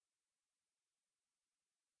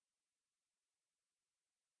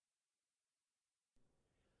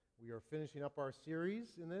We are finishing up our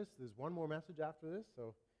series in this. There's one more message after this,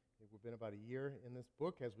 so we've been about a year in this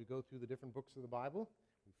book as we go through the different books of the Bible.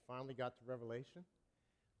 We finally got to Revelation,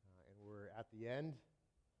 and we're at the end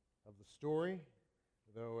of the story,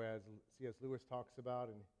 though as C.S. Lewis talks about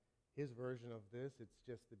in his version of this, it's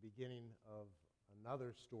just the beginning of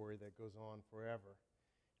another story that goes on forever.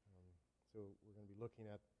 So we're going to be looking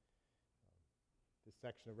at this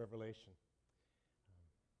section of Revelation.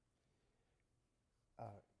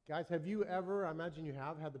 Guys, have you ever, I imagine you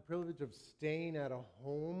have, had the privilege of staying at a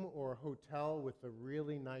home or a hotel with a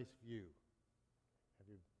really nice view? Have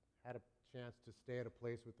you had a chance to stay at a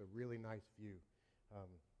place with a really nice view?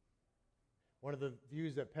 One of the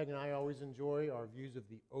views that Peg and I always enjoy are views of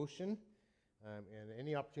the ocean. And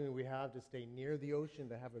any opportunity we have to stay near the ocean,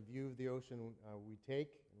 to have a view of the ocean, we take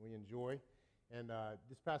and we enjoy. And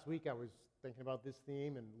this past week I was thinking about this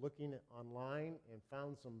theme and looking online and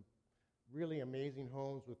found some really amazing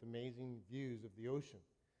homes with amazing views of the ocean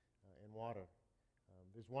and water.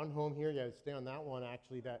 There's one home here, yeah, stay on that one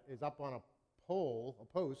actually, that is up on a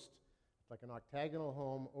post. It's like an octagonal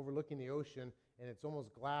home overlooking the ocean, and it's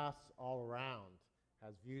almost glass all around.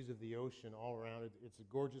 Has views of the ocean all around it. It's a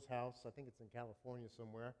gorgeous house. I think it's in California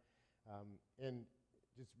somewhere, and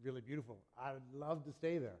just really beautiful. I would love to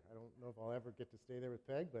stay there. I don't know if I'll ever get to stay there with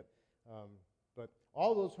Peg, but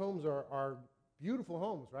all those homes are beautiful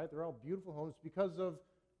homes, right? They're all beautiful homes because of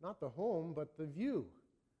not the home, but the view.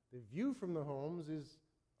 The view from the homes is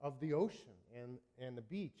of the ocean and the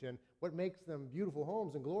beach. And what makes them beautiful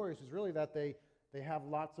homes and glorious is really that they have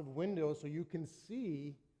lots of windows so you can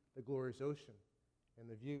see the glorious ocean and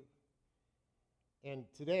the view. And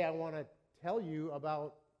today I want to tell you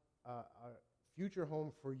about a future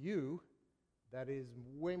home for you that is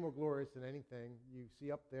way more glorious than anything you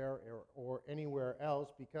see up there or anywhere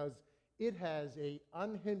else, because it has an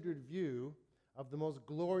unhindered view of the most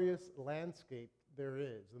glorious landscape there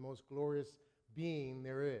is, the most glorious being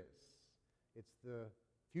there is. It's the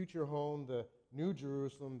future home, the New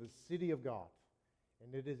Jerusalem, the city of God.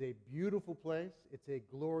 And it is a beautiful place. It's a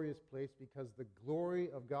glorious place because the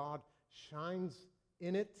glory of God shines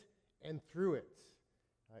in it and through it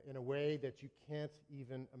in a way that you can't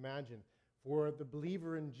even imagine. For the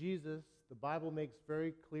believer in Jesus, the Bible makes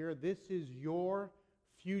very clear this is your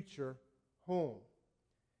future home.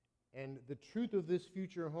 And the truth of this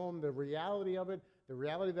future home, the reality of it, the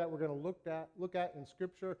reality that we're going to look at in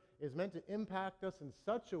Scripture is meant to impact us in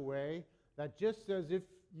such a way that just as if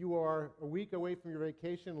you are a week away from your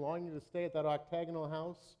vacation, longing to stay at that octagonal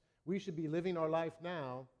house, we should be living our life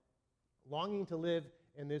now, longing to live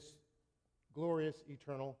in this glorious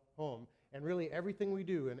eternal home. And really everything we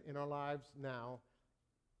do in our lives now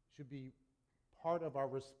should be part of our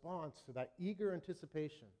response to that eager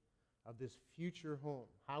anticipation of this future home.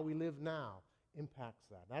 How we live now impacts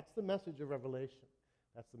that. That's the message of Revelation.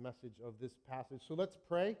 That's the message of this passage. So let's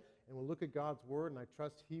pray, and we'll look at God's Word, and I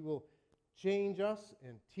trust He will change us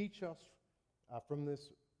and teach us from this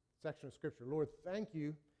section of Scripture. Lord, thank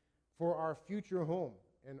you for our future home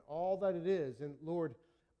and all that it is. And Lord,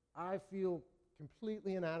 I feel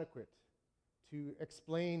completely inadequate to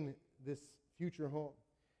explain this future home.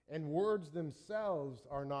 And words themselves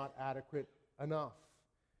are not adequate enough,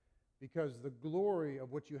 because the glory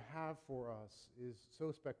of what you have for us is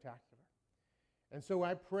so spectacular. And so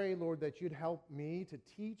I pray, Lord, that you'd help me to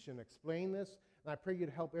teach and explain this, and I pray you'd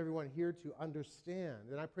help everyone here to understand.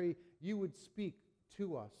 And I pray you would speak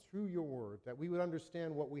to us through your word, that we would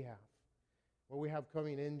understand what we have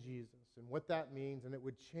coming in Jesus, and what that means, and it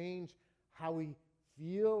would change how we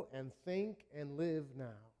feel and think and live now.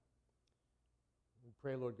 We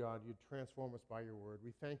pray, Lord God, you'd transform us by your word.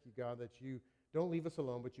 We thank you, God, that you don't leave us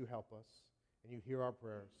alone, but you help us, and you hear our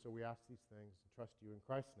prayers. So we ask these things and trust you in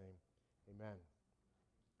Christ's name. Amen.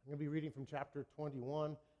 I'm going to be reading from chapter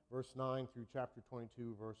 21, verse 9, through chapter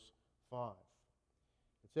 22, verse 5.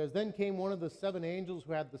 It says, "Then came one of the 7 angels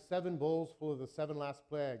who had the 7 bowls full of the 7 last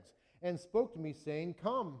plagues, and spoke to me, saying,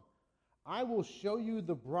 'Come, I will show you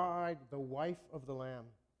the bride, the wife of the Lamb.'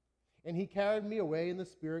 And he carried me away in the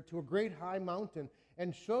Spirit to a great high mountain,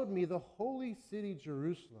 and showed me the holy city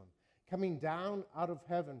Jerusalem, coming down out of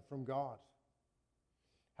heaven from God,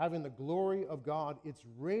 having the glory of God, its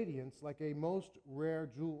radiance like a most rare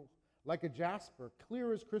jewel, like a jasper,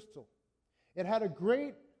 clear as crystal. It had a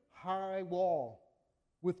great high wall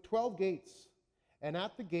with 12 gates, and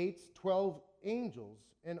at the gates 12 angels,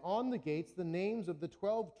 and on the gates the names of the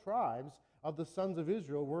 12 tribes of the sons of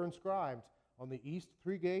Israel were inscribed. On the east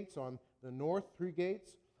 3 gates, on the north 3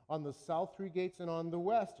 gates, on the south 3 gates, and on the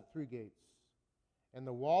west 3 gates. And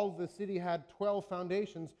the wall of the city had 12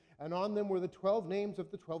 foundations, and on them were the 12 names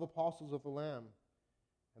of the 12 apostles of the Lamb.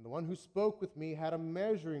 And the one who spoke with me had a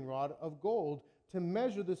measuring rod of gold to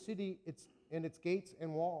measure the city and its gates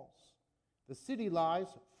and walls. The city lies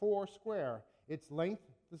 4 square, its length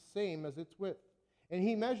the same as its width. And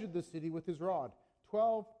he measured the city with his rod,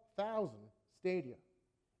 12,000 stadia.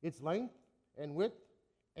 Its length and width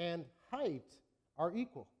and height are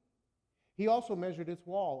equal. He also measured its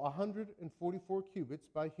wall, 144 cubits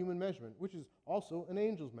by human measurement, which is also an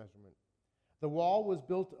angel's measurement. The wall was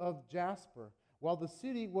built of jasper, while the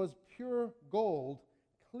city was pure gold,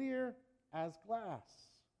 clear as glass.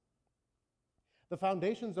 The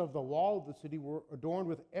foundations of the wall of the city were adorned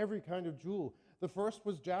with every kind of jewel. The first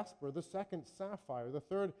was jasper, the second sapphire, the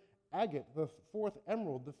third agate, the fourth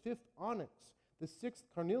emerald, the fifth onyx, the sixth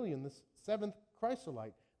carnelian, the seventh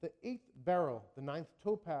chrysolite, the eighth beryl, the ninth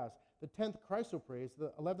topaz, the 10th chrysoprase,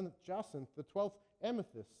 the 11th jacinth, the 12th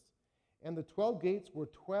amethyst. And the 12 gates were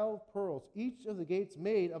 12 pearls, each of the gates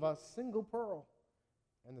made of a single pearl.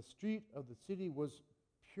 And the street of the city was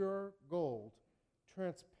pure gold,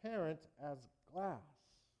 transparent as glass.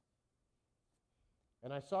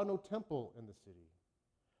 And I saw no temple in the city,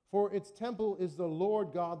 for its temple is the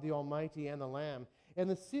Lord God the Almighty and the Lamb. And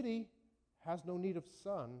the city has no need of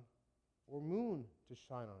sun or moon to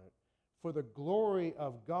shine on it, for the glory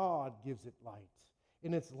of God gives it light,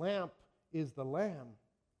 and its lamp is the Lamb.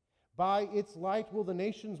 By its light will the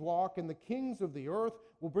nations walk, and the kings of the earth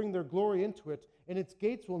will bring their glory into it, and its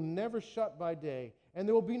gates will never shut by day, and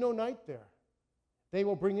there will be no night there. They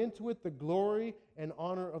will bring into it the glory and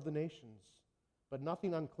honor of the nations, but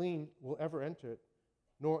nothing unclean will ever enter it,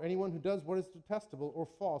 nor anyone who does what is detestable or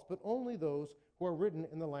false, but only those who are written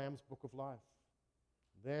in the Lamb's book of life.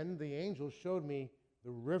 Then the angel showed me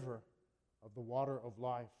the river of the water of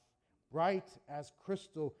life, bright as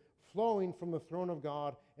crystal, flowing from the throne of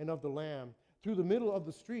God and of the Lamb, through the middle of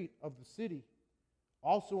the street of the city.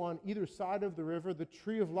 Also on either side of the river, the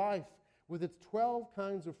tree of life, with its 12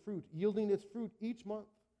 kinds of fruit, yielding its fruit each month.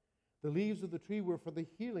 The leaves of the tree were for the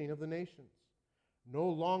healing of the nations. No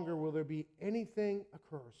longer will there be anything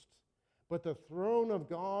accursed, but the throne of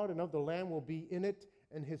God and of the Lamb will be in it,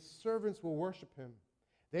 and his servants will worship him.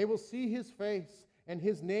 They will see his face, and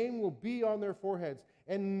his name will be on their foreheads,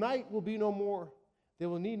 and night will be no more. They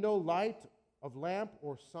will need no light of lamp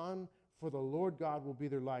or sun, for the Lord God will be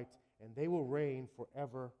their light, and they will reign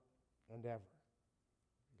forever and ever.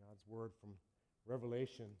 God's word from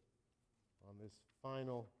Revelation on this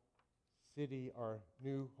final city, our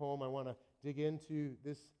new home. I want to dig into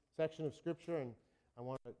this section of Scripture, and I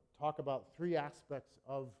want to talk about 3 aspects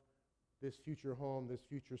of this future home, this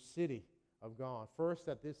future city of God. First,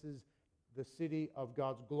 that this is the city of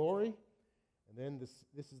God's glory, and then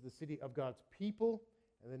this is the city of God's people,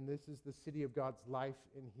 and then this is the city of God's life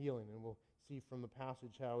and healing. And we'll see from the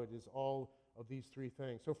passage how it is all of these 3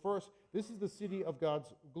 things. So first, this is the city of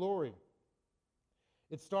God's glory.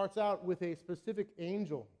 It starts out with a specific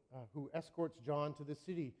angel who escorts John to the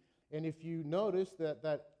city. And if you notice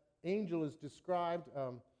that angel is described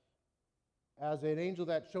as an angel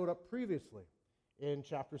that showed up previously. In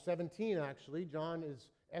chapter 17, actually, John is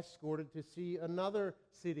escorted to see another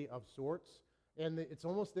city of sorts, and it's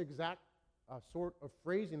almost the exact sort of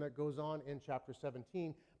phrasing that goes on in chapter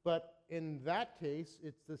 17, but in that case,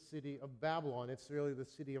 it's the city of Babylon. It's really the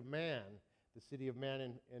city of man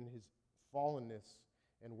and his fallenness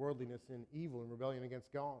and worldliness and evil and rebellion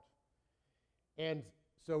against God. And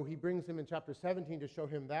so he brings him in chapter 17 to show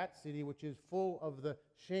him that city, which is full of the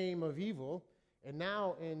shame of evil. And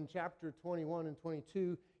now in chapter 21 and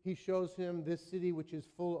 22, he shows him this city which is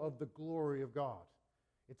full of the glory of God.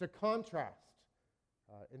 It's a contrast,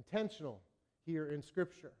 intentional here in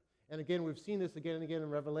Scripture. And again, we've seen this again and again in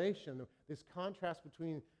Revelation, this contrast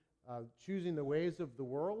between choosing the ways of the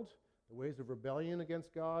world, the ways of rebellion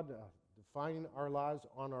against God, defining our lives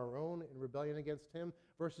on our own in rebellion against him,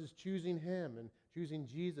 versus choosing him and choosing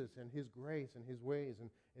Jesus and his grace and his ways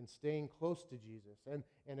and staying close to Jesus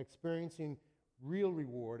and experiencing real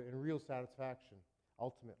reward and real satisfaction,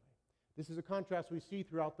 ultimately. This is a contrast we see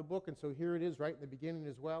throughout the book, and so here it is right in the beginning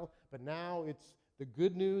as well, but now it's the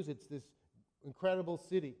good news, it's this incredible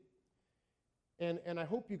city. And I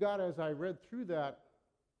hope you got, as I read through that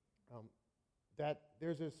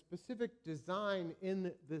there's a specific design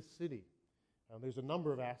in this city. There's a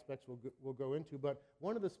number of aspects we'll go into, but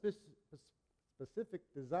one of the specific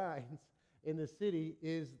designs in the city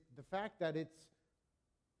is the fact that it's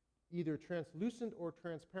either translucent or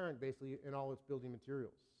transparent, basically, in all its building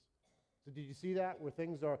materials. So did you see that? Where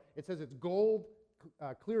things are, it says it's gold,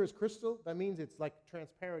 clear as crystal. That means it's like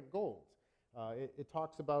transparent gold. It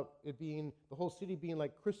talks about it being, the whole city being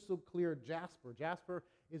like crystal clear jasper. Jasper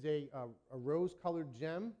is a rose-colored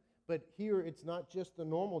gem, But here it's not just the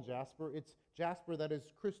normal jasper, it's jasper that is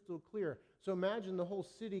crystal clear. So imagine the whole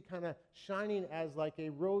city kind of shining as like a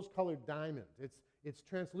rose-colored diamond. It's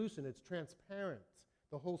translucent, it's transparent.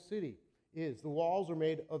 The whole city is. The walls are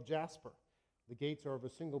made of jasper. The gates are of a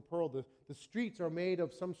single pearl. The streets are made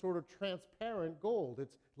of some sort of transparent gold.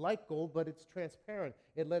 It's like gold, but it's transparent.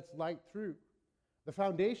 It lets light through. The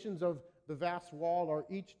foundations of the vast wall are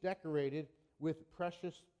each decorated with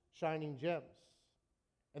precious shining gems.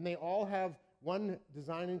 And they all have one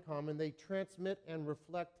design in common. They transmit and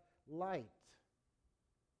reflect light.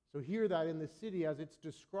 So hear that in the city as it's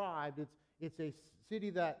described. It's a city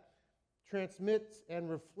that transmits and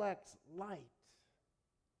reflects light.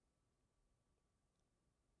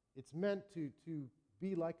 It's meant to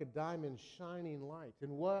be like a diamond shining light.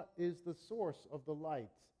 And what is the source of the light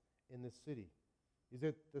in this city? Is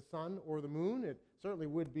it the sun or the moon? It certainly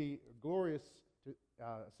would be glorious to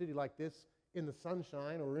a city like this in the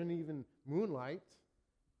sunshine or in even moonlight.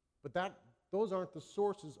 But those aren't the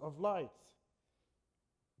sources of light.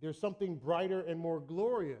 There's something brighter and more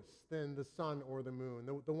glorious than the sun or the moon.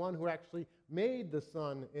 The one who actually made the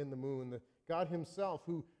sun and the moon, the God himself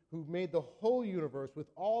who made the whole universe with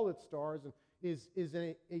all its stars and is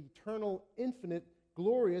an eternal, infinite,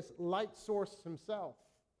 glorious light source himself.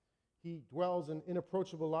 He dwells in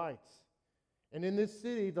inapproachable lights. And in this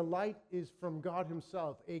city, the light is from God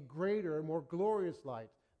himself, a greater, more glorious light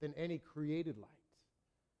than any created light.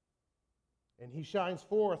 And he shines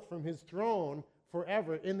forth from his throne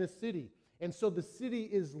forever in this city. And so the city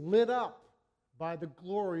is lit up by the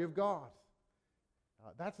glory of God.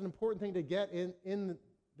 That's an important thing to get in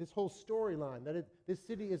this whole storyline, that this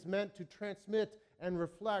city is meant to transmit and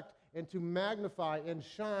reflect and to magnify and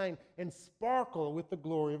shine and sparkle with the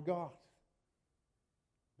glory of God.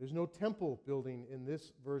 There's no temple building in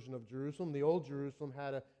this version of Jerusalem. The old Jerusalem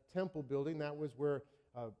had a temple building. That was where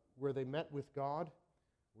they met with God,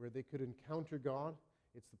 where they could encounter God.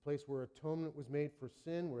 It's the place where atonement was made for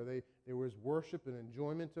sin, where there was worship and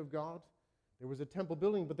enjoyment of God. There was a temple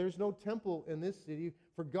building, but there's no temple in this city,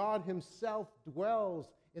 for God himself dwells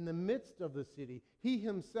in the midst of the city. He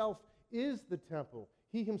himself is the temple.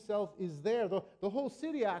 He himself is there. The whole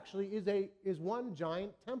city actually is one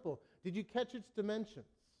giant temple. Did you catch its dimensions?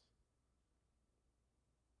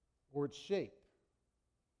 Or its shape?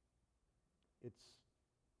 It's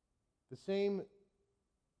the same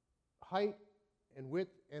height and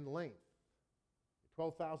width and length.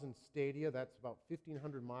 12,000 stadia, that's about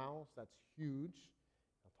 1,500 miles. That's huge.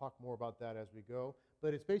 I'll talk more about that as we go.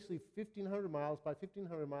 But it's basically 1,500 miles by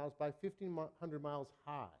 1,500 miles by 1,500 miles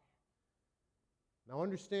high. Now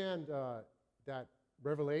understand that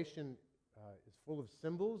Revelation is full of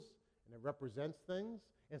symbols and it represents things.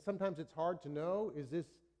 And sometimes it's hard to know, is this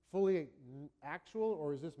fully actual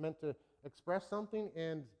or is this meant to express something?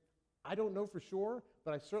 And I don't know for sure,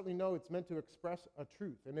 but I certainly know it's meant to express a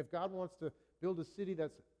truth. And if God wants to build a city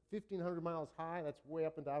that's 1,500 miles high, that's way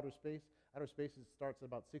up into outer space. Outer space starts at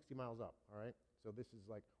about 60 miles up, all right? So this is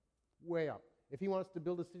like way up. If he wants to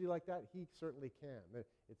build a city like that, he certainly can.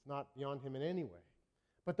 It's not beyond him in any way.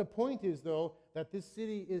 But the point is, though, that this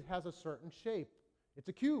city has a certain shape. It's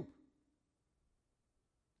a cube.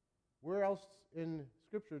 Where else in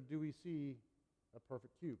Scripture do we see a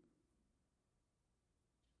perfect cube?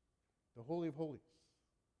 The Holy of Holies,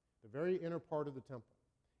 the very inner part of the temple.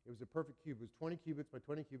 It was a perfect cube. It was 20 cubits by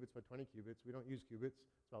 20 cubits by 20 cubits. We don't use cubits.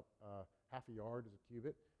 It's about half a yard is a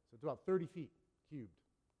cubit. So it's about 30 feet cubed.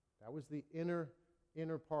 That was the inner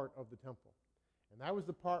part of the temple. And that was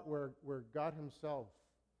the part where God himself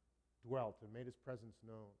dwelt and made his presence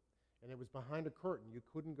known. And it was behind a curtain. You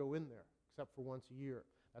couldn't go in there except for once a year.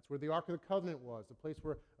 That's where the Ark of the Covenant was, the place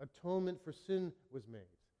where atonement for sin was made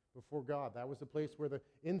before God. That was the place where the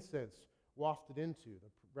incense wafted into,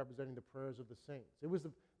 representing the prayers of the saints. It was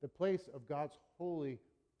the place of God's holy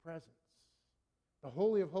presence, the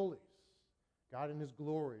Holy of Holies. God in his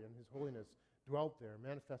glory and his holiness dwelt there,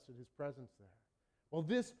 manifested his presence there. Well,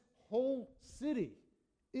 this whole city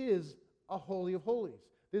is a Holy of Holies.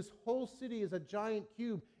 This whole city is a giant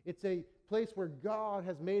cube. It's a place where God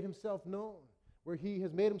has made himself known, where he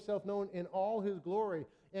has made himself known in all his glory.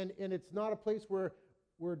 And it's not a place where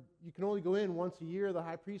you can only go in once a year. The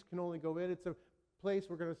high priest can only go in. It's a place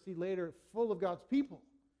we're going to see later full of God's people.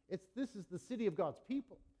 This is the city of God's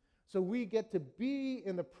people. So we get to be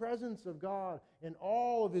in the presence of God in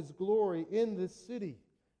all of his glory in this city.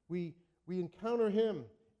 We encounter him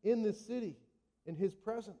in this city, in his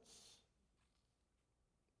presence.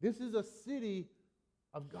 This is a city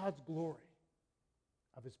of God's glory,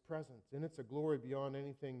 of his presence. And it's a glory beyond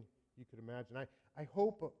anything you could imagine. I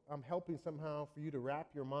hope I'm helping somehow for you to wrap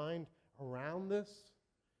your mind around this.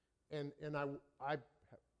 And I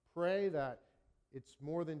pray that it's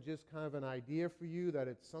more than just kind of an idea for you, that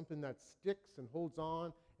it's something that sticks and holds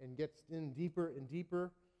on and gets in deeper and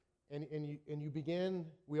deeper. And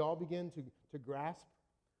we all begin to grasp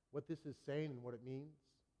what this is saying and what it means.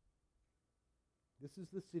 This is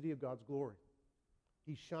the city of God's glory.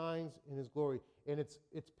 He shines in his glory. And it's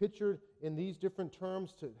pictured in these different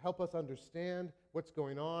terms to help us understand what's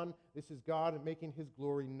going on. This is God making his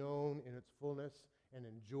glory known in its fullness and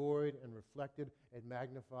enjoyed and reflected and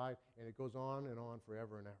magnified. And it goes on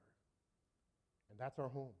forever and ever. And that's our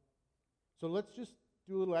home. So let's just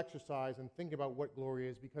do a little exercise and think about what glory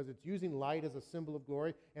is, because it's using light as a symbol of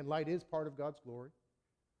glory, and light is part of God's glory.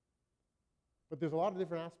 But there's a lot of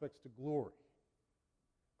different aspects to glory.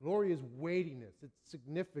 Glory is weightiness, it's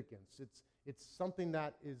significance, it's something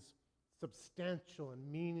that is substantial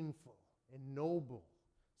and meaningful and noble,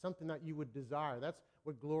 something that you would desire. That's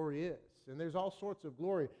what glory is. And there's all sorts of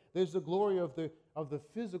glory. There's the glory of the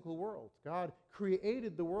physical world. God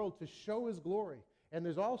created the world to show his glory. And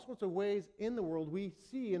there's all sorts of ways in the world we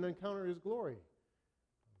see and encounter his glory.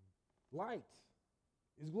 Light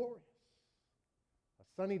is glorious. A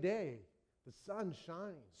sunny day, the sun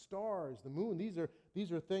shining, stars, the moon, these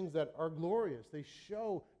are things that are glorious. They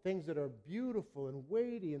show things that are beautiful and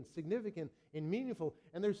weighty and significant and meaningful.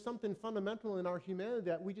 And there's something fundamental in our humanity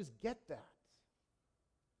that we just get that.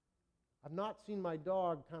 I've not seen my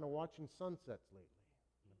dog kind of watching sunsets lately.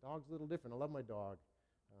 My dog's a little different. I love my dog.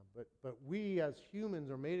 But we as humans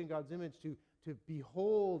are made in God's image to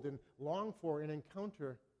behold and long for and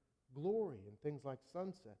encounter glory in things like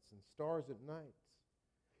sunsets and stars at night,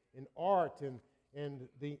 in art and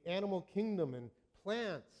the animal kingdom and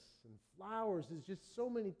plants and flowers. There's just so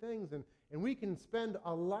many things. And we can spend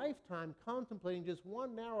a lifetime contemplating just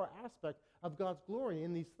one narrow aspect of God's glory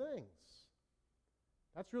in these things.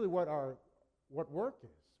 That's really what work is,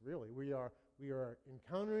 really. We are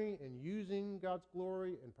encountering and using God's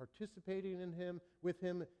glory and participating in him, with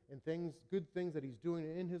him, in things, good things that he's doing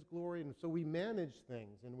in his glory. And so we manage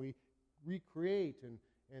things and we recreate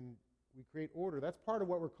and we create order. That's part of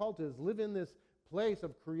what we're called to, is live in this place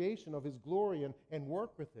of creation of his glory and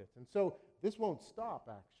work with it. And so this won't stop,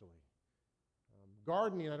 actually.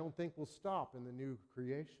 Gardening, I don't think, will stop in the new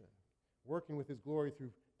creation. Working with his glory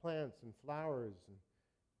through plants and flowers and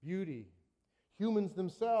beauty. Humans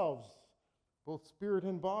themselves, both spirit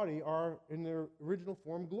and body, are in their original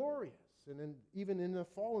form glorious. And even in a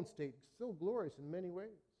fallen state, still glorious in many ways.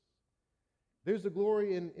 There's a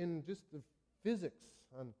glory in just the physics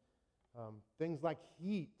on things like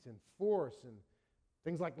heat and force and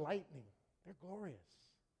things like lightning. They're glorious.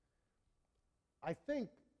 I think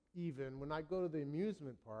even when I go to the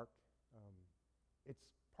amusement park, it's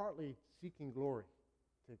partly seeking glory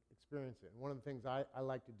to experience it. And one of the things I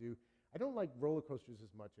like to do, I don't like roller coasters as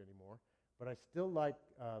much anymore, but I still like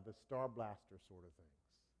the Star Blaster sort of things.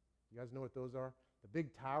 You guys know what those are? The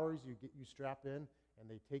big towers you strap in, and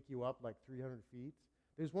they take you up like 300 feet.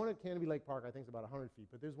 There's one at Canopy Lake Park, I think it's about 100 feet,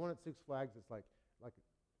 but there's one at Six Flags that's like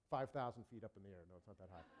 5,000 feet up in the air. No, it's not that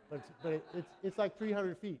high. But it's like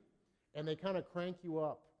 300 feet, and they kind of crank you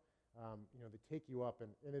up. They take you up,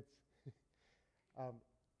 and it's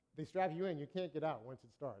they strap you in. You can't get out once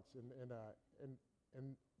it starts,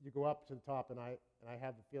 and you go up to the top. And I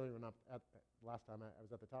had the feeling when last time I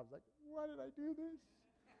was at the top, I was like, why did I do this?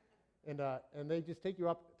 And they just take you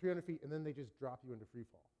up 300 feet, and then they just drop you into free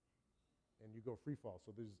fall, and you go free fall.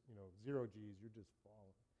 So there's 0 G's. You're just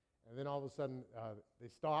falling. And then all of a sudden, they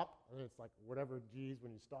stop, and then it's like whatever G's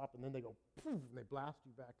when you stop, and then they go poof, and they blast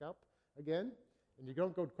you back up again. And you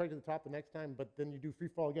don't go quite to the top the next time, but then you do free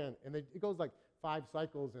fall again. And it goes like 5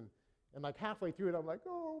 cycles, and like halfway through it, I'm like,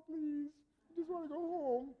 oh, please, I just want to go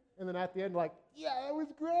home. And then at the end, like, yeah, it was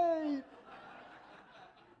great.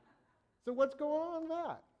 So what's going on with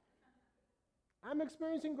that? I'm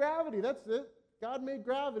experiencing gravity. That's it. God made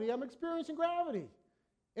gravity. I'm experiencing gravity.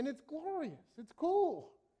 And it's glorious. It's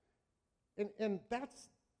cool. And that's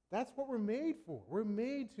what we're made for. We're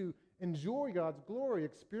made to enjoy God's glory,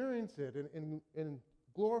 experience it, and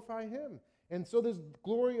glorify him. And so there's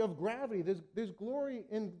glory of gravity. There's glory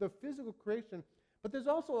in the physical creation, but there's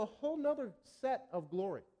also a whole other set of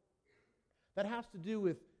glory that has to do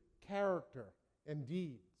with character and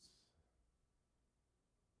deeds.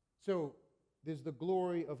 So there's the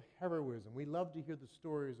glory of heroism. We love to hear the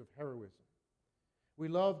stories of heroism. We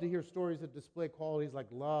love to hear stories that display qualities like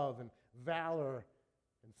love and valor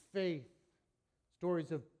and faith,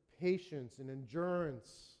 stories of patience and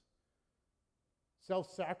endurance,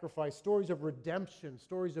 self-sacrifice, stories of redemption,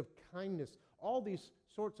 stories of kindness. All these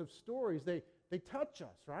sorts of stories, they touch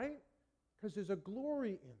us, right? Because there's a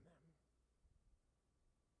glory in them.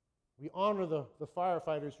 We honor the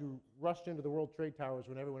firefighters who rushed into the World Trade Towers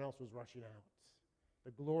when everyone else was rushing out.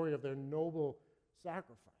 The glory of their noble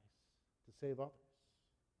sacrifice to save others.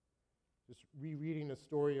 Just rereading the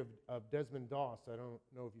story of Desmond Doss. I don't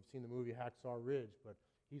know if you've seen the movie Hacksaw Ridge, but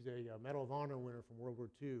he's a Medal of Honor winner from World War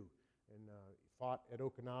II and fought at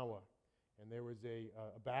Okinawa. And there was a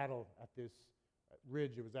battle at this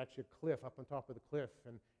ridge. It was actually a cliff, up on top of the cliff,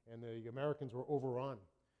 and the Americans were overrun.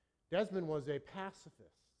 Desmond was a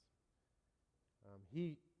pacifist.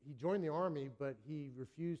 He joined the army, but he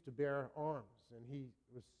refused to bear arms, and he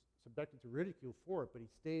was subjected to ridicule for it, but he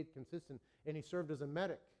stayed consistent, and he served as a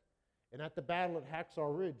medic. And at the battle at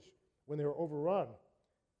Hacksaw Ridge, when they were overrun,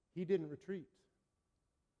 he didn't retreat.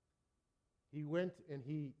 He went and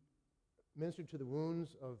he ministered to the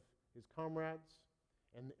wounds of his comrades,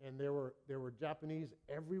 and there were Japanese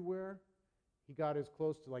everywhere. He got as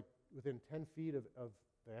close to like within 10 feet of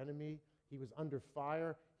the enemy. He was under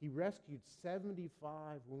fire. He rescued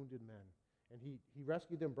 75 wounded men, and he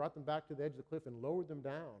rescued them, brought them back to the edge of the cliff, and lowered them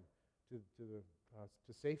down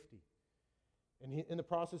to safety. And in the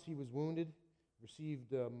process, he was wounded,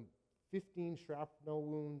 received 15 shrapnel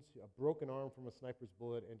wounds, a broken arm from a sniper's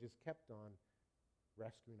bullet, and just kept on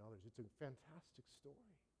rescuing others. It's a fantastic story.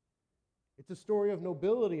 It's a story of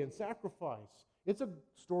nobility and sacrifice. It's a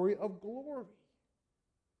story of glory.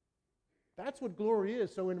 That's what glory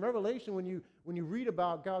is. So in Revelation, when you read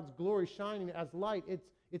about God's glory shining as light,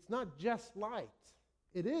 it's not just light.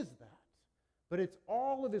 It is that. But it's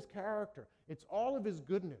all of his character. It's all of his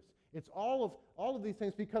goodness. It's all of these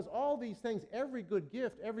things, because all these things, every good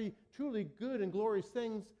gift, every truly good and glorious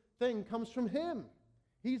thing comes from him.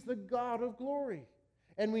 He's the God of glory.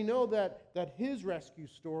 And we know that his rescue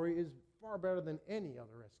story is far better than any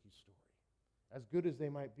other rescue story, as good as they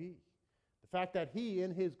might be. The fact that he,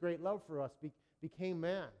 in his great love for us, became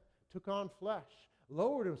man, took on flesh,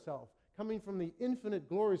 lowered himself, coming from the infinite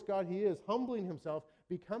glorious God he is, humbling himself,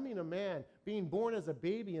 becoming a man, being born as a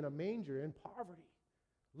baby in a manger in poverty,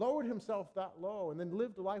 lowered himself that low, and then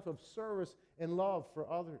lived a life of service and love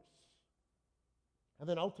for others. And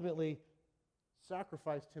then ultimately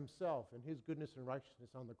sacrificed himself and his goodness and righteousness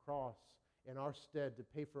on the cross in our stead to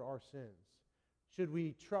pay for our sins. Should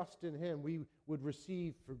we trust in him, we would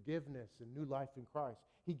receive forgiveness and new life in Christ.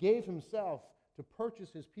 He gave himself to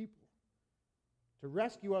purchase his people, to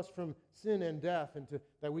rescue us from sin and death, and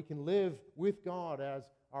that we can live with God as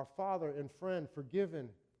our Father and friend, forgiven,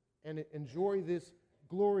 and enjoy this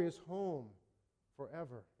glorious home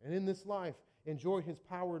forever. And in this life, enjoy his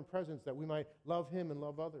power and presence, that we might love him and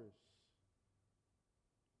love others.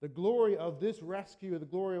 The glory of this rescue, the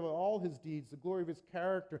glory of all his deeds, the glory of his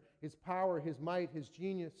character, his power, his might, his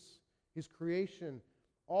genius, his creation,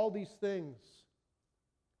 all these things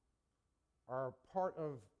are part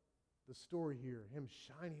of the story here, him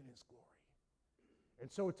shining his glory. And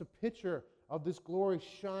so it's a picture of this glory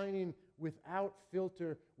shining without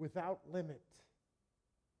filter, without limit,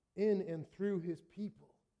 in and through his people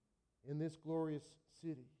in this glorious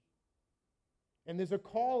city. And there's a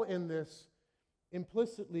call in this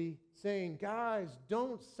implicitly saying, guys,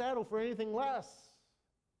 don't settle for anything less.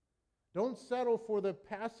 Don't settle for the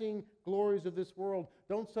passing glories of this world.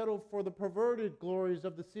 Don't settle for the perverted glories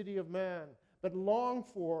of the city of man, but long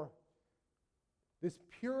for this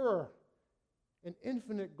pure and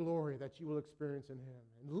infinite glory that you will experience in him,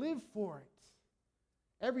 and live for it.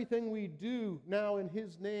 Everything we do now in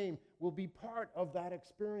his name will be part of that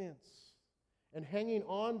experience. And hanging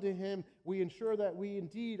on to him, we ensure that we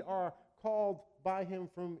indeed are called by him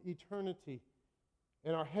from eternity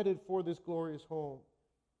and are headed for this glorious home.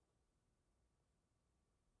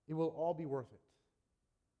 It will all be worth it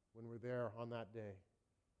when we're there on that day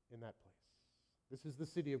in that place. This is the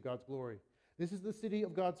city of God's glory. This is the city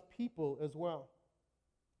of God's people as well.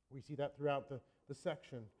 We see that throughout the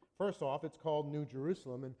section. First off, it's called New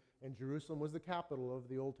Jerusalem, and Jerusalem was the capital of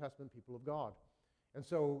the Old Testament people of God. And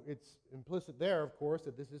so it's implicit there, of course,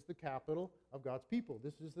 that this is the capital of God's people.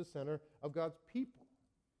 This is the center of God's people.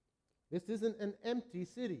 This isn't an empty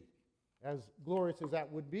city, as glorious as that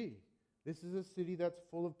would be. This is a city that's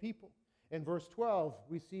full of people. In verse 12,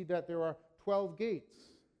 we see that there are 12 gates,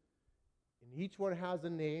 and each one has a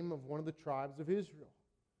name of one of the tribes of Israel.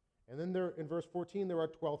 And then there, in verse 14, there are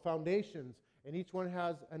 12 foundations, and each one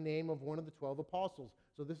has a name of one of the 12 apostles.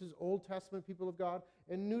 So this is Old Testament people of God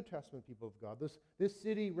and New Testament people of God. This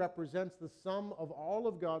city represents the sum of all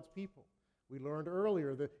of God's people. We learned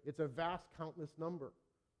earlier that it's a vast, countless number.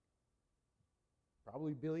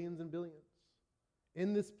 Probably billions and billions.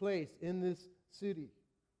 In this place, in this city.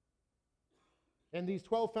 And these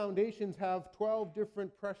 12 foundations have 12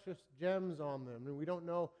 different precious gems on them. And we don't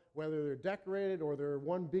know whether they're decorated or they're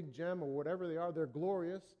one big gem or whatever they are. They're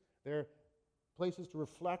glorious. They're places to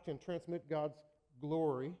reflect and transmit God's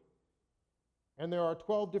glory. And there are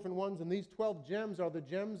 12 different ones, and these 12 gems are the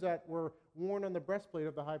gems that were worn on the breastplate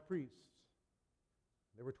of the high priest.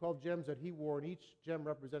 There were 12 gems that he wore, and each gem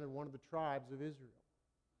represented one of the tribes of Israel.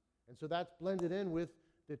 And so that's blended in with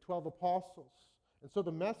the 12 apostles. And so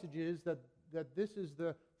the message is that this is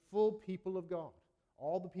the full people of God.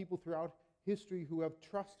 All the people throughout history who have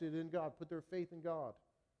trusted in God, put their faith in God,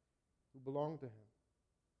 who belong to him.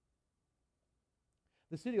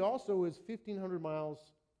 The city also is 1,500 miles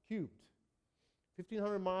cubed.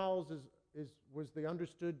 1,500 miles was the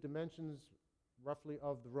understood dimensions roughly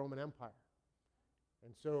of the Roman Empire.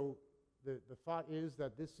 And so the thought is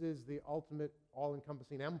that this is the ultimate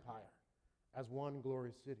all-encompassing empire as one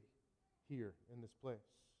glorious city here in this place.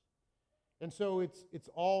 And so it's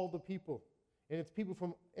all the people. And it's people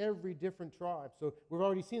from every different tribe. So we've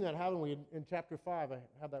already seen that, haven't we? In chapter 5, I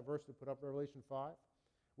have that verse to put up, Revelation 5.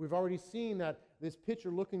 We've already seen that this picture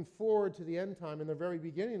looking forward to the end time in the very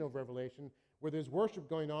beginning of Revelation, where there's worship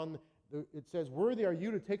going on. It says, "Worthy are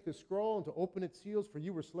you to take the scroll and to open its seals, for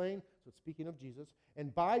you were slain." So it's speaking of Jesus.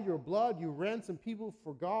 "And by your blood you ransomed people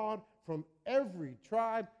for God from every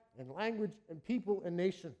tribe and language and people and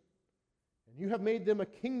nation. And you have made them a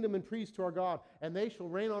kingdom and priests to our God, and they shall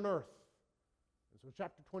reign on earth." And so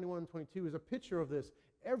chapter 21 and 22 is a picture of this.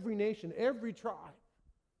 Every nation, every tribe,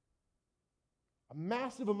 a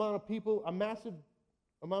massive amount of people, a massive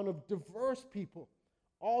amount of diverse people,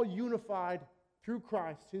 all unified through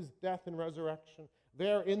Christ, his death and resurrection,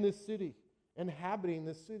 there in this city, inhabiting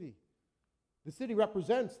this city. The city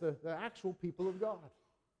represents the actual people of God,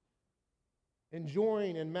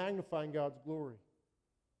 enjoying and magnifying God's glory.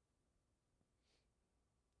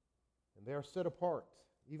 And they are set apart.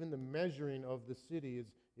 Even the measuring of the city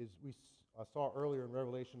is we saw earlier in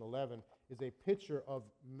Revelation 11, is a picture of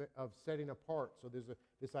setting apart. So there's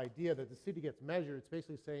this idea that the city gets measured. It's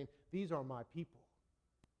basically saying, these are my people.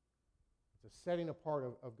 It's a setting apart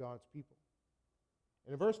of God's people.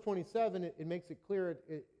 And in verse 27, it makes it clear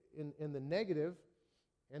in the negative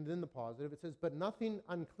and in the positive. It says, "But nothing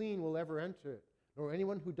unclean will ever enter it, nor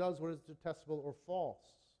anyone who does what is detestable or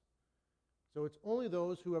false." So it's only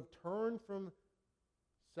those who have turned from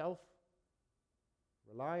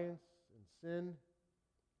self-reliance and sin,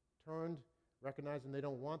 recognizing they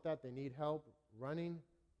don't want that, they need help, running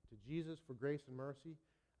to Jesus for grace and mercy.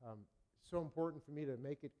 So important for me to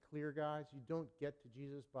make it clear, guys. You don't get to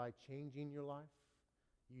Jesus by changing your life.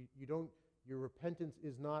 Your repentance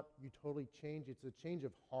is not you totally change. It's a change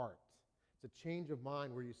of heart. It's a change of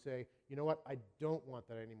mind where you say, you know what, I don't want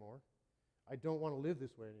that anymore. I don't want to live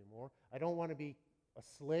this way anymore. I don't want to be a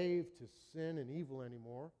slave to sin and evil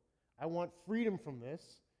anymore. I want freedom from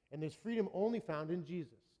this, and there's freedom only found in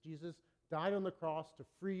Jesus. Jesus died on the cross to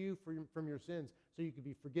free you from your sins so you could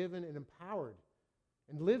be forgiven and empowered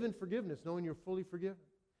and live in forgiveness, knowing you're fully forgiven,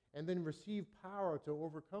 and then receive power to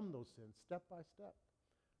overcome those sins step by step,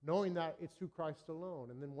 knowing that it's through Christ alone,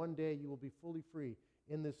 and then one day you will be fully free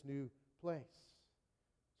in this new place.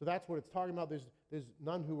 So that's what it's talking about. There's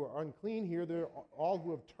none who are unclean here. They're all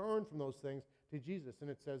who have turned from those things to Jesus. And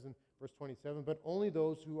it says in verse 27, "But only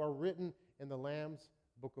those who are written in the Lamb's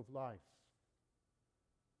book of life."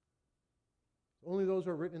 Only those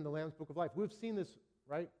who are written in the Lamb's book of life. We've seen this,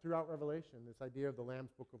 right, throughout Revelation, this idea of the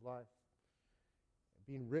Lamb's book of life,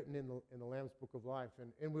 being written in the Lamb's book of life.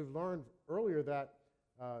 And we've learned earlier that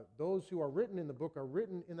those who are written in the book are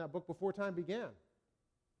written in that book before time began.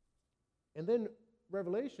 And then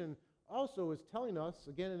Revelation also is telling us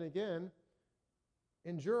again and again,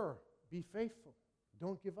 endure, be faithful,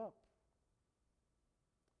 don't give up.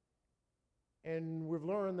 And we've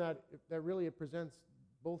learned that really it presents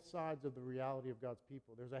both sides of the reality of God's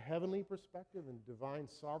people. There's a heavenly perspective and divine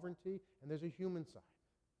sovereignty, and there's a human side.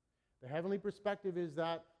 The heavenly perspective is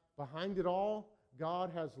that behind it all,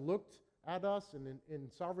 God has looked at us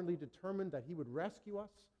and sovereignly determined that he would rescue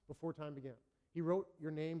us before time began. He wrote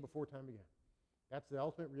your name before time began. That's the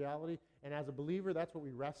ultimate reality. And as a believer, that's what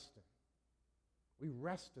we rest in. We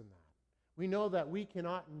rest in that. We know that we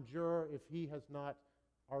cannot endure if he has not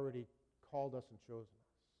already called us and chosen us.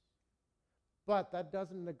 But that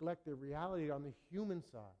doesn't neglect the reality on the human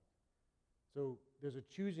side. So there's a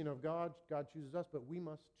choosing of God. God chooses us, but we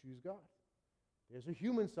must choose God. There's a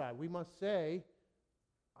human side. We must say,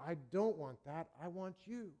 I don't want that. I want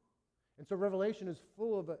you. And so Revelation is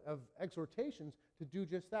full of exhortations to do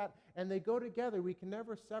just that. And they go together. We can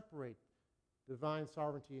never separate divine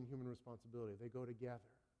sovereignty and human responsibility. They go together.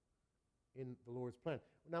 in the Lord's plan.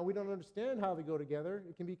 Now, we don't understand how they go together.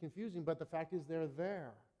 It can be confusing, but the fact is they're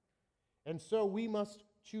there. And so we must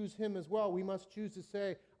choose Him as well. We must choose to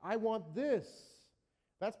say, I want this.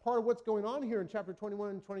 That's part of what's going on here in chapter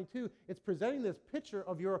 21 and 22. It's presenting this picture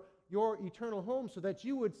of your eternal home so that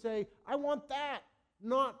you would say, I want that,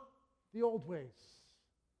 not the old ways.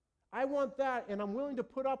 I want that, and I'm willing to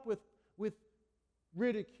put up with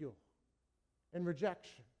ridicule and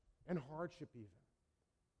rejection and hardship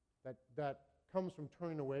even that comes from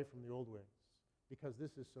turning away from the old ways, because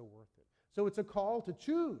this is so worth it. So it's a call to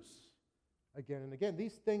choose again and again.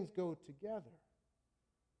 These things go together.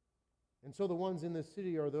 And so the ones in this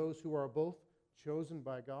city are those who are both chosen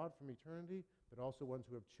by God from eternity, but also ones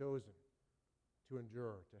who have chosen to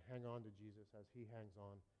endure, to hang on to Jesus as He hangs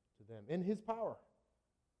on to them in His power,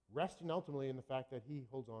 resting ultimately in the fact that He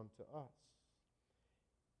holds on to us.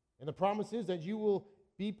 And the promise is that you will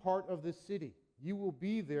be part of this city. You will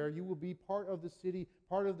be there. You will be part of the city,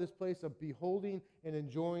 part of this place of beholding and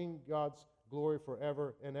enjoying God's glory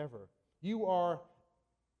forever and ever. You are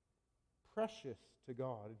precious to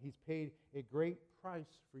God, and He's paid a great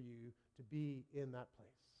price for you to be in that place.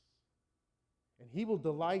 And He will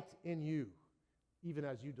delight in you, even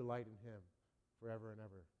as you delight in Him forever and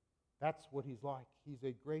ever. That's what He's like. He's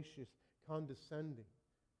a gracious, condescending,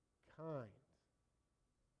 kind,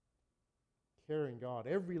 caring God.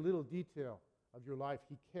 Every little detail of your life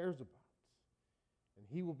He cares about. And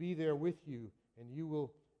He will be there with you, and you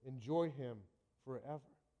will enjoy Him forever.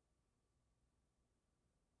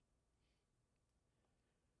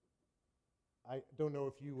 I don't know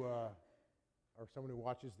if you are someone who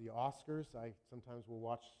watches the Oscars. I sometimes will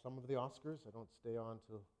watch some of the Oscars. I don't stay on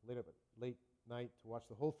till late night to watch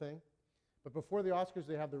the whole thing. But before the Oscars,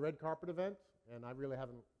 they have the red carpet event, and I really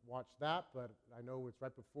haven't watched that, but I know it's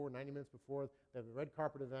right before, 90 minutes before, they have the red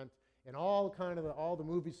carpet event, and all the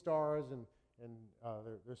movie stars and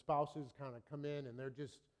their spouses kind of come in, and they're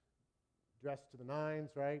just dressed to the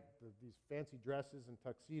nines, right? These fancy dresses and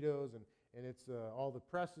tuxedos, and it's all the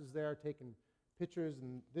press is there taking pictures,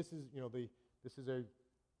 and this is a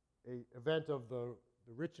event of the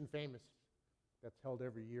rich and famous that's held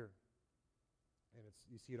every year, and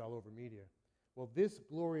you see it all over media. Well, this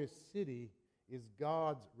glorious city is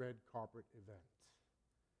God's red carpet event,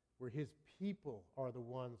 where His people are the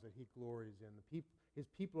ones that He glories in. His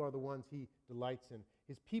people are the ones He delights in.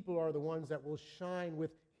 His people are the ones that will shine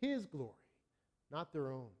with His glory, not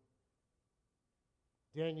their own.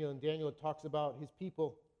 Daniel talks about His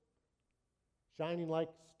people shining like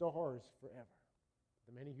stars forever.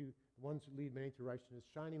 The ones who lead many to righteousness,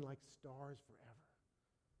 shining like stars forever.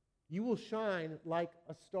 You will shine like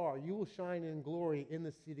a star. You will shine in glory in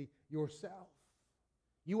the city yourself.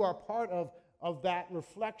 You are part of that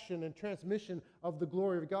reflection and transmission of the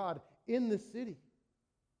glory of God in the city.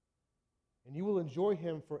 And you will enjoy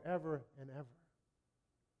Him forever and ever.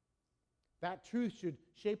 That truth should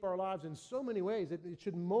shape our lives in so many ways. It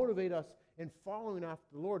should motivate us in following after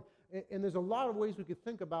the Lord. And there's a lot of ways we could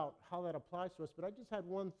think about how that applies to us, but I just had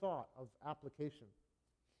one thought of application.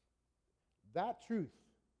 That truth,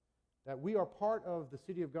 that we are part of the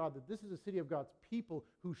city of God, that this is a city of God's people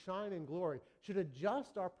who shine in glory, should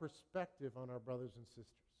adjust our perspective on our brothers and sisters.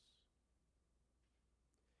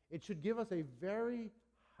 It should give us a very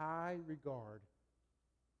high regard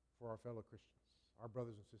for our fellow Christians, our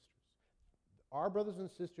brothers and sisters. Our brothers and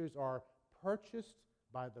sisters are purchased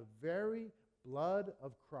by the very blood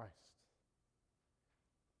of Christ.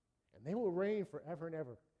 And they will reign forever and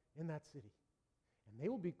ever in that city. And they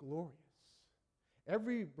will be glorious.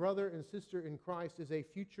 Every brother and sister in Christ is a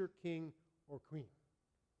future king or queen.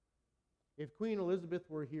 If Queen Elizabeth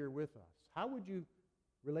were here with us, how would you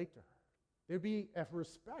relate to her? There'd be a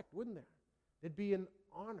respect, wouldn't there? There'd be an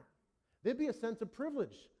honor. There'd be a sense of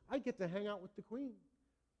privilege. I get to hang out with the queen.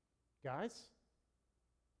 Guys,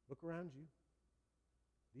 look around you.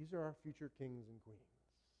 These are our future kings and queens,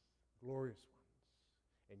 glorious ones.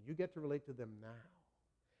 And you get to relate to them now.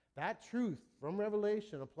 That truth from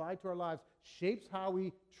Revelation applied to our lives shapes how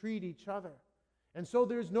we treat each other. And so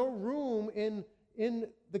there's no room in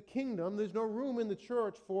the kingdom, there's no room in the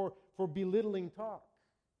church for belittling talk.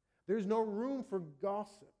 There's no room for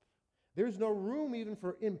gossip. There's no room even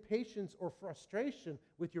for impatience or frustration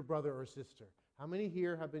with your brother or sister. How many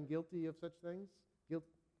here have been guilty of such things?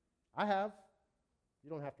 I have. You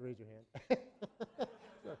don't have to raise your hand.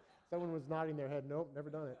 Someone was nodding their head. Nope, never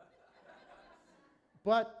done it.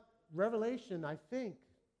 But Revelation, I think,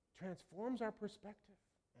 transforms our perspective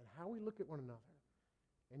and how we look at one another.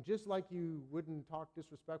 And just like you wouldn't talk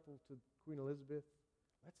disrespectful to Queen Elizabeth,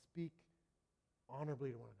 let's speak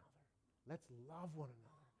honorably to one another. Let's love one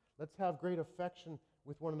another. Let's have great affection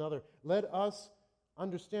with one another. Let us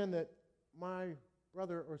understand that my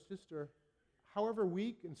brother or sister, however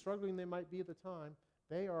weak and struggling they might be at the time,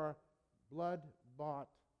 they are blood-bought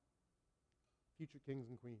future kings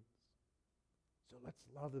and queens. So let's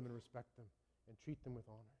love them and respect them and treat them with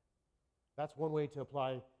honor. That's one way to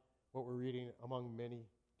apply what we're reading among many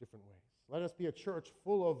different ways. Let us be a church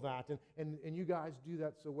full of that, and you guys do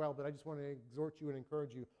that so well, but I just want to exhort you and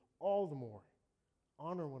encourage you all the more.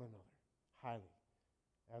 Honor one another highly,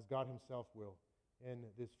 as God himself will in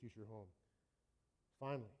this future home.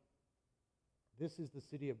 Finally, this is the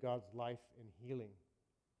city of God's life and healing.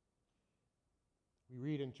 We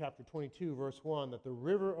read in chapter 22, verse 1, that the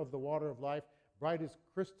river of the water of life, bright as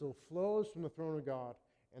crystal, flows from the throne of God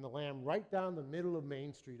and the Lamb right down the middle of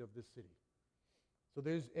Main Street of this city. So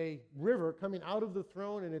there's a river coming out of the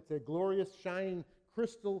throne, and it's a glorious, shining,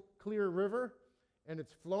 crystal clear river, and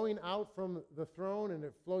it's flowing out from the throne, and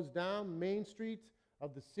it flows down Main Street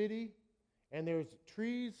of the city, and there's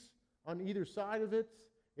trees on either side of it.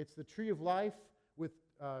 It's the tree of life with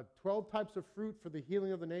 12 types of fruit for the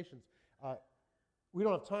healing of the nations. We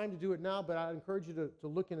don't have time to do it now, but I encourage you to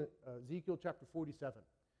look in Ezekiel chapter 47.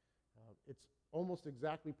 It's almost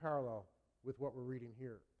exactly parallel with what we're reading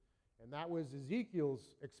here. And that was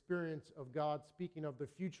Ezekiel's experience of God speaking of the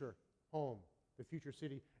future home, the future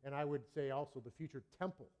city, and I would say also the future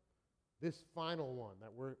temple, this final one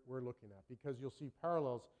that we're looking at, because you'll see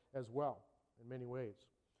parallels as well in many ways.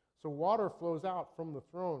 So water flows out from the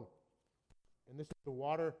throne, and this is the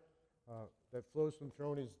water that flows from the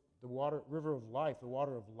throne is the water, river of life, the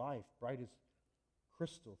water of life, bright as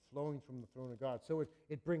crystal, flowing from the throne of God. So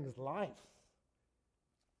it brings life.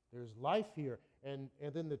 There's life here. And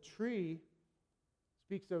then the tree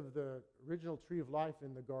speaks of the original tree of life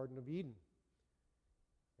in the Garden of Eden.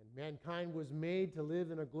 And mankind was made to live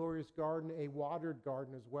in a glorious garden, a watered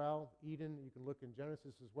garden as well. Eden, you can look in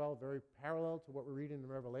Genesis as well, very parallel to what we're reading in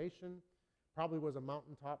Revelation. Probably was a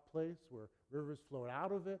mountaintop place where rivers flowed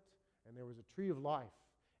out of it, and there was a tree of life.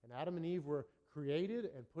 And Adam and Eve were created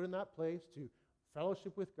and put in that place to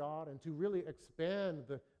fellowship with God and to really expand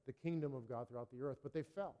the kingdom of God throughout the earth. But they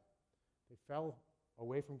fell. They fell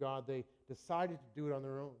away from God. They decided to do it on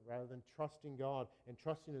their own rather than trusting God and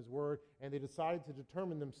trusting His Word. And they decided to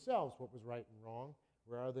determine themselves what was right and wrong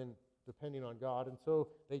rather than depending on God. And so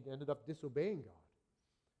they ended up disobeying God.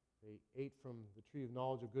 They ate from the tree of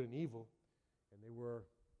knowledge of good and evil, and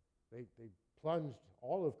they plunged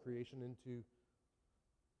all of creation into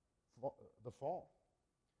the fall.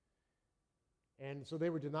 And so they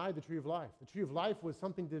were denied the tree of life. The tree of life was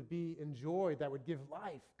something to be enjoyed that would give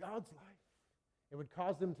life, God's life. It would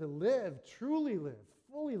cause them to live, truly live,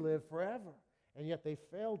 fully live forever. And yet they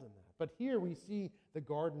failed in that. But here we see the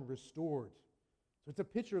garden restored. So it's a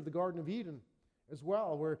picture of the Garden of Eden as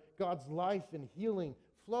well, where God's life and healing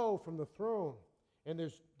flow from the throne. And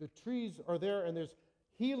the trees are there, and there's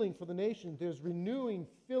healing for the nations. There's renewing,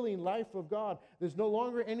 filling life of God. There's no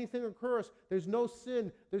longer anything or curse. There's no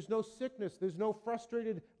sin. There's no sickness. There's no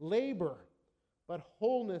frustrated labor, but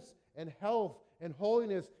wholeness and health and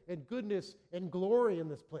holiness and goodness and glory in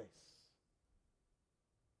this place.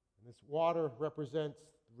 And this water represents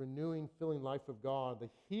the renewing, filling life of God, the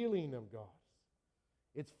healing of God.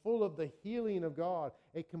 It's full of the healing of God,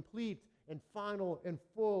 a complete and final and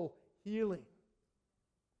full healing.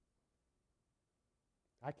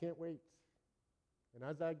 I can't wait. And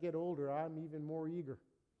as I get older, I'm even more eager.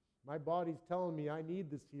 My body's telling me I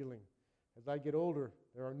need this healing. As I get older,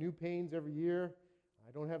 there are new pains every year.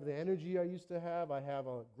 I don't have the energy I used to have. I have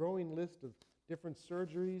a growing list of different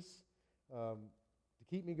surgeries to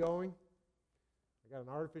keep me going. I got an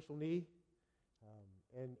artificial knee.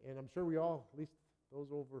 And I'm sure we all, at least those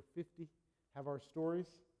over 50, have our stories.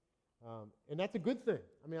 And that's a good thing.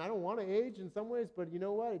 I mean, I don't want to age in some ways, but you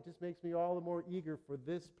know what? It just makes me all the more eager for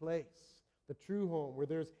this place, the true home, where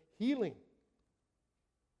there's healing.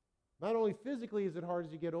 Not only physically is it hard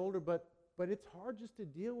as you get older, but it's hard just to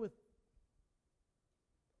deal with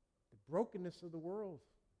the brokenness of the world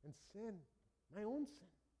and sin, my own sin.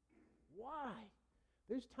 Why?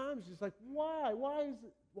 There's times it's like, why?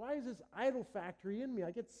 Why is this idol factory in me?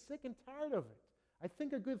 I get sick and tired of it. I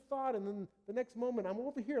think a good thought, and then the next moment I'm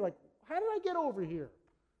over here. Like, how did I get over here?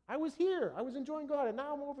 I was here. I was enjoying God, and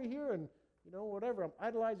now I'm over here, and whatever. I'm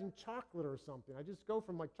idolizing chocolate or something. I just go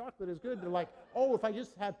from like chocolate is good to like, oh, if I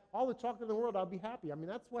just had all the chocolate in the world, I'll be happy. I mean,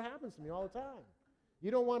 that's what happens to me all the time.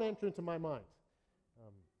 You don't want to enter into my mind.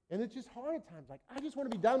 And it's just hard at times. Like, I just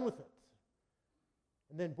want to be done with it.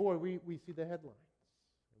 And then, boy, we see the headlines,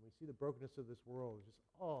 and we see the brokenness of this world. It's just,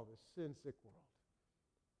 this sin-sick world.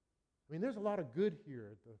 I mean, there's a lot of good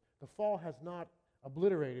here. The fall has not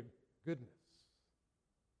obliterated goodness.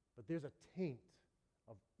 But there's a taint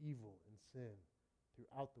of evil and sin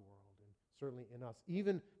throughout the world, and certainly in us.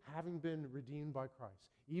 Even having been redeemed by Christ,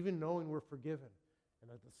 even knowing we're forgiven, and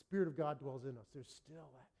that the Spirit of God dwells in us, there's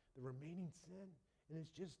still the remaining sin, and it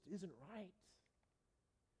just isn't right.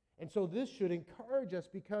 And so this should encourage us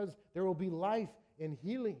because there will be life and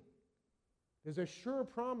healing. There's a sure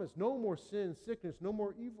promise, no more sin, sickness, no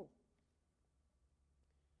more evil.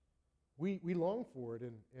 We long for it,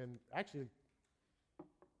 and actually,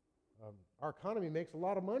 our economy makes a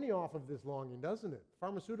lot of money off of this longing, doesn't it?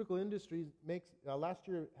 Pharmaceutical industry makes, last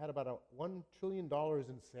year had about $1 trillion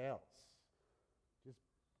in sales. Just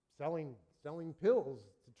selling pills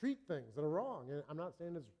to treat things that are wrong. And I'm not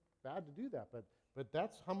saying it's bad to do that, but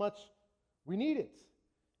that's how much we need it.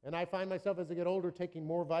 And I find myself as I get older taking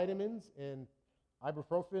more vitamins, and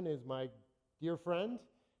ibuprofen is my dear friend,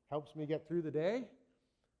 helps me get through the day.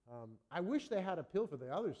 I wish they had a pill for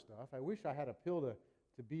the other stuff. I wish I had a pill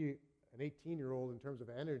to be an 18-year-old in terms of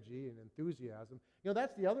energy and enthusiasm.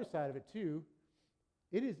 That's the other side of it too.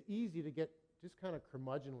 It is easy to get just kind of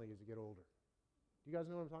curmudgeonly as you get older. Do you guys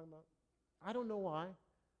know what I'm talking about? I don't know why.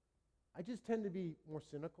 I just tend to be more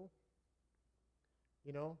cynical.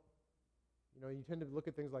 You tend to look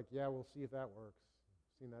at things like, yeah, we'll see if that works.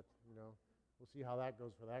 Seen that, we'll see how that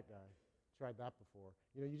goes for that guy. Tried that before.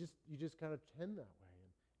 You just kind of tend that way.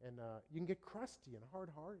 And you can get crusty and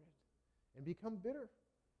hard-hearted and become bitter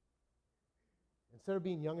instead of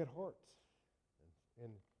being young at heart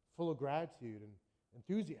and full of gratitude and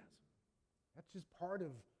enthusiasm. That's just part of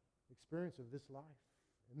the experience of this life.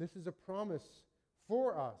 And this is a promise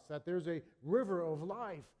for us that there's a river of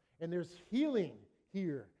life and there's healing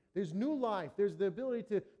here. There's new life. There's the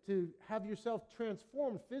ability to have yourself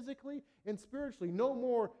transformed physically and spiritually. No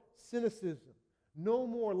more cynicism. No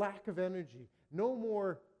more lack of energy. No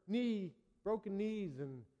more broken knees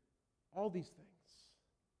and all these things.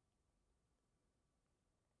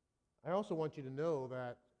 I also want you to know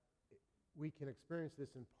that we can experience this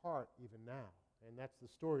in part even now. And that's the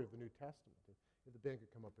story of the New Testament. If the band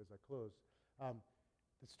could come up as I close.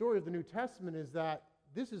 The story of the New Testament is that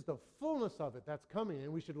this is the fullness of it that's coming,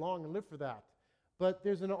 and we should long and live for that. But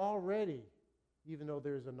there's an already, even though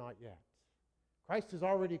there's a not yet. Christ has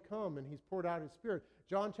already come, and he's poured out his Spirit.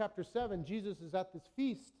 John chapter 7, Jesus is at this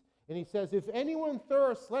feast, and he says, if anyone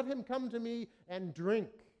thirsts, let him come to me and drink.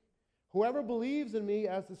 Whoever believes in me,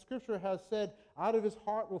 as the Scripture has said, out of his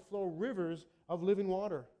heart will flow rivers of living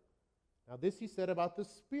water. Now this he said about the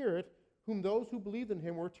Spirit, whom those who believed in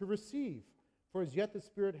him were to receive. For as yet the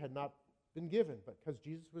Spirit had not been given, but because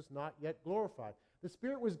Jesus was not yet glorified. The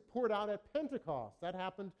Spirit was poured out at Pentecost. That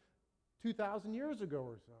happened 2,000 years ago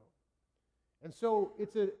or so. And so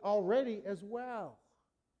it's already as well.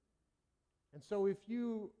 And so if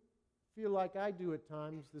you feel like I do at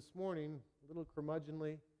times this morning, a little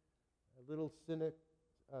curmudgeonly, a little cynical,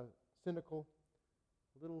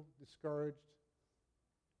 a little discouraged,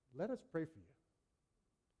 let us pray for you.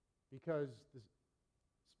 Because the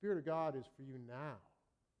Spirit of God is for you now,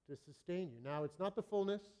 to sustain you. Now, it's not the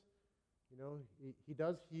fullness. He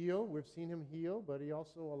does heal. We've seen him heal, but he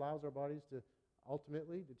also allows our bodies to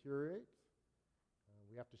ultimately deteriorate.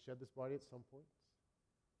 We have to shed this body at some point.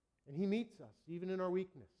 And he meets us, even in our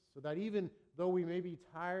weakness, so that even though we may be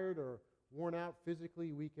tired or worn out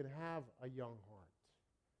physically, we can have a young heart.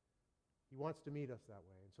 He wants to meet us that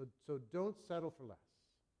way. And so don't settle for less.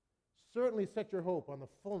 Certainly set your hope on the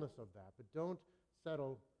fullness of that, but don't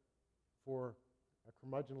settle for a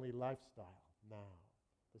curmudgeonly lifestyle now.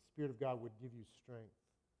 The Spirit of God would give you strength.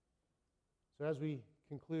 So as we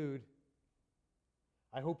conclude,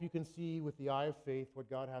 I hope you can see with the eye of faith what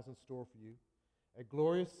God has in store for you. A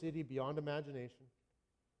glorious city beyond imagination.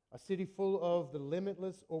 A city full of the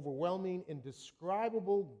limitless, overwhelming,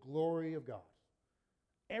 indescribable glory of God.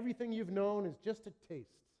 Everything you've known is just a taste,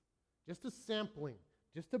 just a sampling,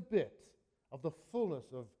 just a bit of the fullness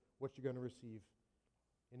of what you're going to receive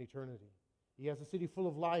in eternity. He has a city full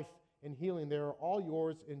of life and healing. They are all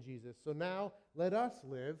yours in Jesus. So now let us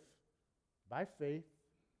live by faith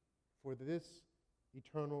for this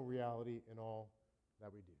eternal reality in all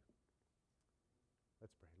that we do.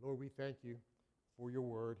 Let's pray. Lord, we thank you for your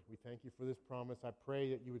word. We thank you for this promise. I pray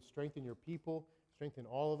that you would strengthen your people, strengthen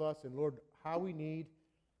all of us, and Lord, how we need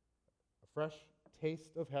a fresh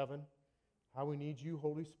taste of heaven, how we need you,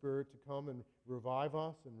 Holy Spirit, to come and revive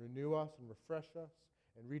us and renew us and refresh us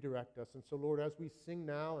and redirect us. And so, Lord, as we sing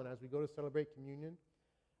now and as we go to celebrate communion,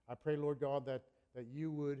 I pray, Lord God, that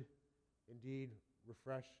you would indeed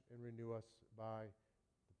refresh and renew us by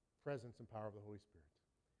the presence and power of the Holy Spirit.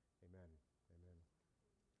 Amen. Amen.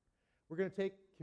 We're going to take